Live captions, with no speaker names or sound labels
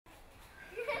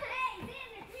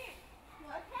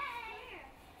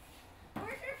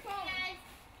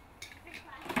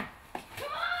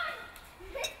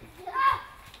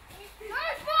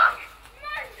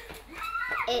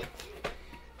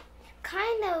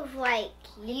of like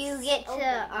you get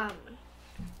to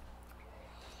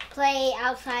play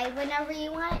outside whenever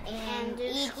you want and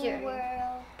eat your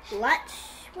lunch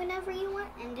whenever you want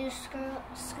and do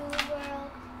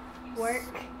schoolwork, work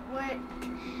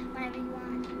whenever you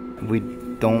want. We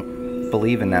don't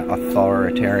believe in that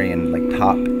authoritarian, like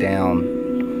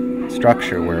top-down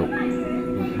structure where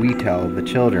we tell the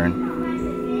children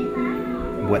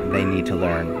what they need to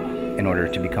learn in order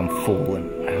to become full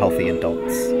and healthy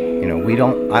adults. You know, we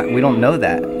don't know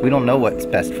that. We don't know what's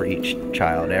best for each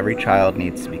child. Every child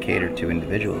needs to be catered to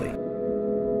individually.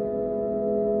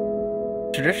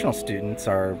 Traditional students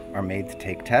are made to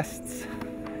take tests,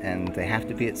 and they have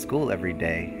to be at school every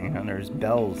day. You know, there's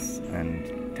bells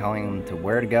and telling them to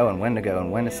where to go and when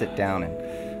to sit down,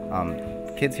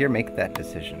 and kids here make that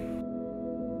decision.